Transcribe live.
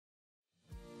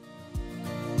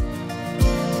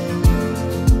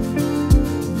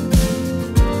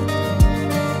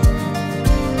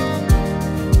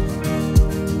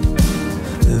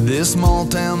small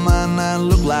town might not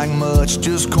look like much,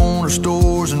 just corner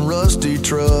stores and rusty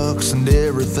trucks and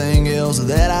everything else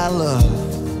that I love.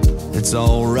 It's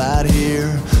all right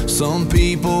here. Some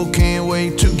people can't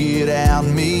wait to get out.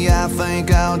 Me, I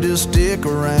think I'll just stick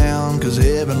around, 'cause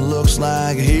heaven looks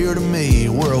like here to me,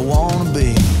 where I wanna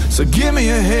be. So give me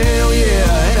a hell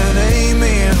yeah and an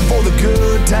amen for the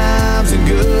good times and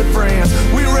good friends.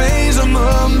 We raise them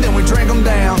up, then we drink them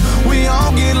down. We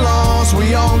all get lost,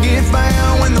 we all get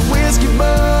found. When the whiskey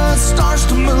buzz starts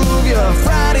to move ya,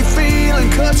 Friday feeling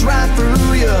cuts right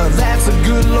through ya. That's a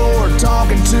good Lord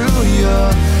talking to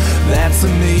ya. That's a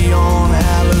neon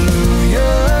hallelujah.